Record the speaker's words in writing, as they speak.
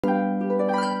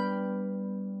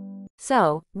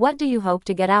So, what do you hope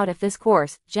to get out of this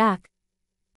course, Jack?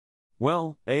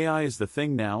 Well, AI is the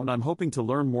thing now and I'm hoping to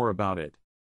learn more about it.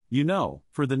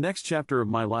 For the next chapter of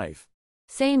my life.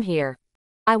 Same here.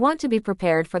 I want to be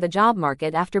prepared for the job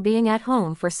market after being at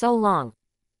home for so long.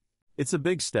 It's a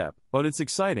big step, but it's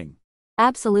exciting.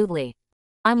 Absolutely.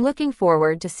 I'm looking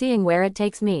forward to seeing where it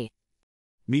takes me.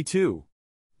 Me too.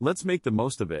 Let's make the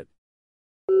most of it.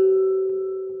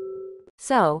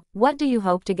 So, what do you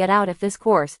hope to get out of this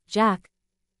course, Jack?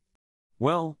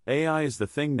 Well, AI is the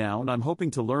thing now and I'm hoping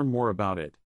to learn more about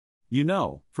it.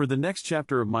 For the next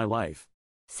chapter of my life.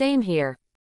 Same here.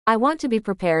 I want to be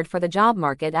prepared for the job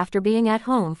market after being at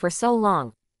home for so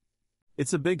long.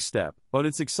 It's a big step, but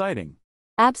it's exciting.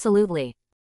 Absolutely.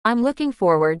 I'm looking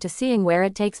forward to seeing where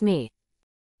it takes me.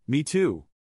 Me too.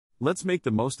 Let's make the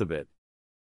most of it.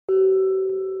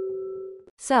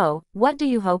 So, what do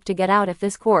you hope to get out of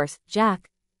this course, Jack?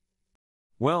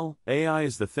 Well, AI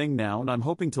is the thing now and I'm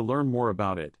hoping to learn more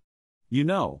about it.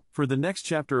 For the next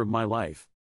chapter of my life.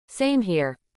 Same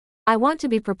here. I want to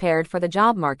be prepared for the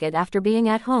job market after being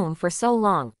at home for so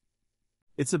long.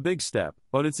 It's a big step,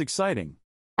 but it's exciting.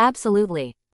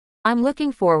 Absolutely. I'm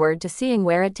looking forward to seeing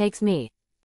where it takes me.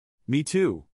 Me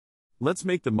too. Let's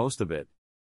make the most of it.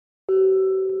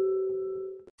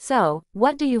 So,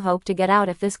 what do you hope to get out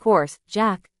of this course,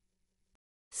 Jack?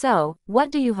 So,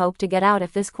 what do you hope to get out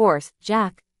of this course,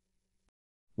 Jack?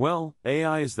 Well,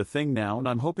 AI is the thing now and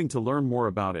I'm hoping to learn more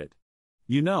about it.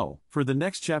 For the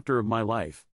next chapter of my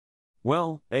life.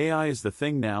 Well, AI is the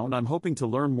thing now and I'm hoping to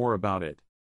learn more about it.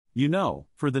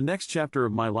 For the next chapter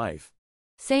of my life.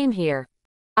 Same here.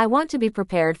 I want to be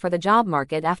prepared for the job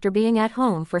market after being at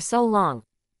home for so long.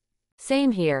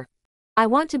 Same here. I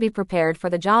want to be prepared for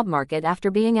the job market after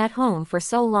being at home for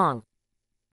so long.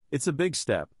 It's a big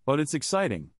step, but it's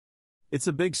exciting. It's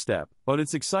a big step, but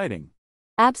it's exciting.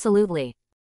 Absolutely.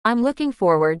 I'm looking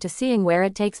forward to seeing where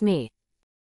it takes me.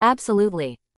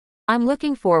 Absolutely. I'm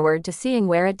looking forward to seeing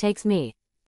where it takes me.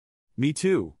 Me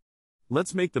too.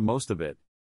 Let's make the most of it.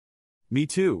 Me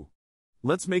too.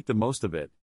 Let's make the most of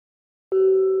it.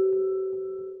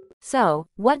 So,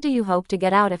 what do you hope to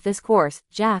get out of this course,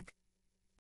 Jack?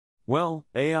 Well,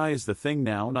 AI is the thing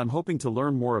now and I'm hoping to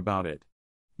learn more about it.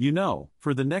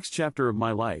 For the next chapter of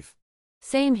my life.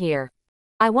 Same here.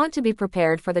 I want to be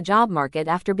prepared for the job market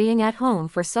after being at home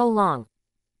for so long.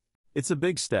 It's a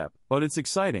big step, but it's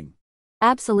exciting.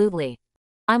 Absolutely.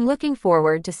 I'm looking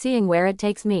forward to seeing where it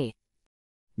takes me.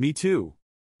 Me too.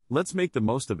 Let's make the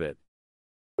most of it.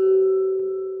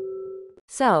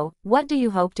 So, what do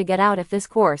you hope to get out of this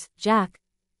course, Jack?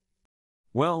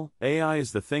 Well, AI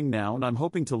is the thing now and I'm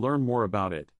hoping to learn more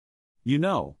about it.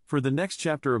 For the next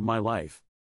chapter of my life.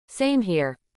 Same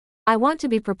here. I want to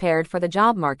be prepared for the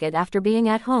job market after being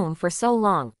at home for so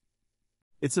long.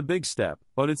 It's a big step,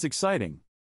 but it's exciting.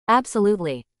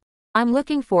 Absolutely. I'm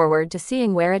looking forward to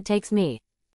seeing where it takes me.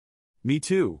 Me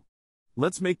too.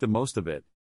 Let's make the most of it.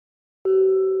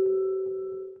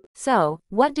 So,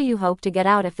 what do you hope to get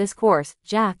out of this course,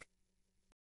 Jack?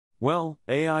 Well,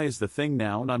 AI is the thing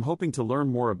now and I'm hoping to learn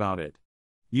more about it.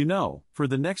 For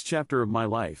the next chapter of my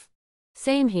life.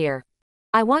 Same here.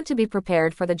 I want to be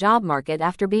prepared for the job market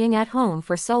after being at home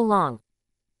for so long.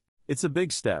 It's a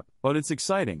big step, but it's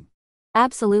exciting.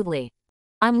 Absolutely.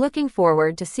 I'm looking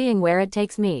forward to seeing where it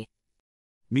takes me.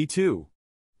 Me too.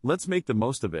 Let's make the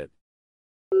most of it.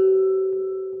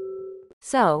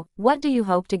 So, what do you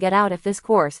hope to get out of this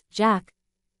course, Jack?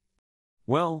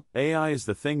 Well, AI is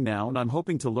the thing now and I'm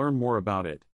hoping to learn more about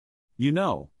it.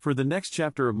 For the next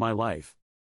chapter of my life.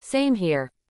 Same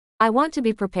here. I want to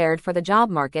be prepared for the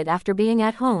job market after being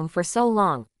at home for so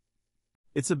long.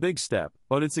 It's a big step,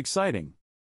 but it's exciting.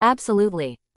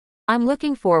 Absolutely. I'm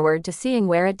looking forward to seeing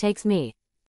where it takes me.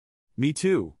 Me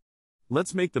too.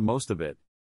 Let's make the most of it.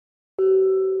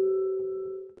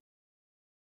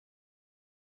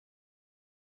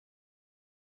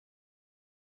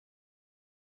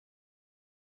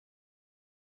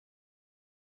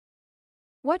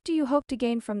 What do you hope to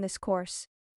gain from this course?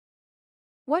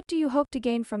 What do you hope to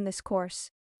gain from this course?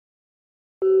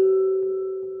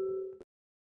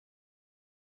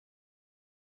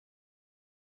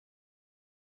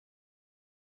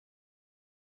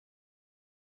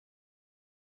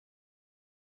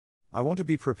 I want to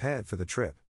be prepared for the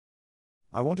trip.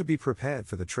 I want to be prepared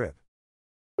for the trip.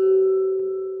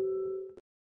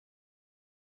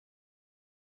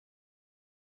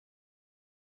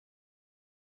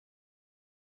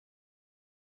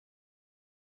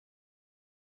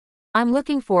 I'm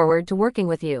looking forward to working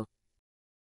with you.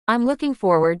 I'm looking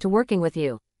forward to working with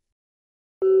you.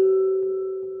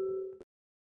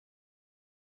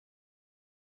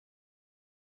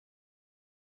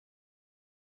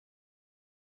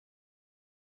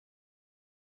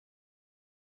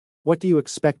 What do you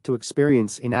expect to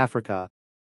experience in Africa?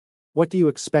 What do you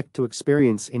expect to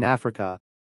experience in Africa?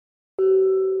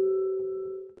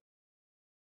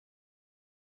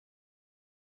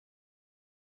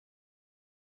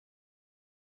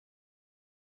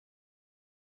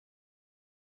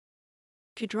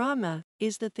 K-drama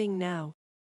is the thing now.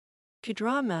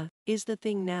 K-drama is the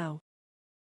thing now.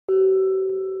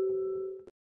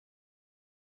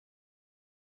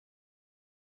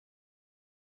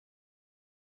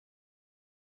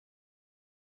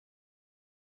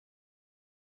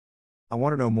 I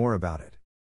want to know more about it.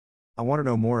 I want to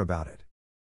know more about it.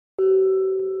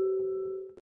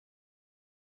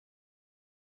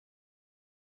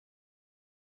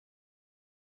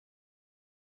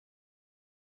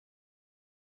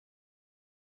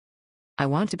 I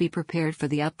want to be prepared for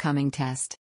the upcoming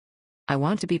test. I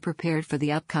want to be prepared for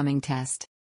the upcoming test.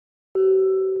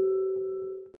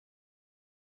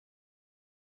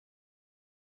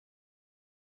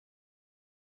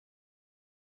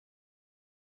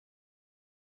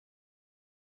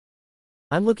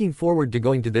 I'm looking forward to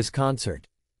going to this concert.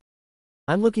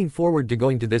 I'm looking forward to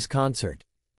going to this concert.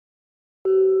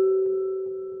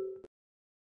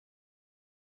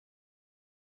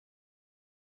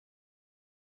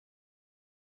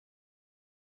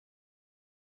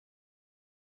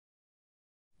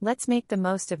 Let's make the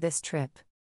most of this trip.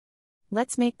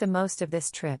 Let's make the most of this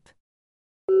trip.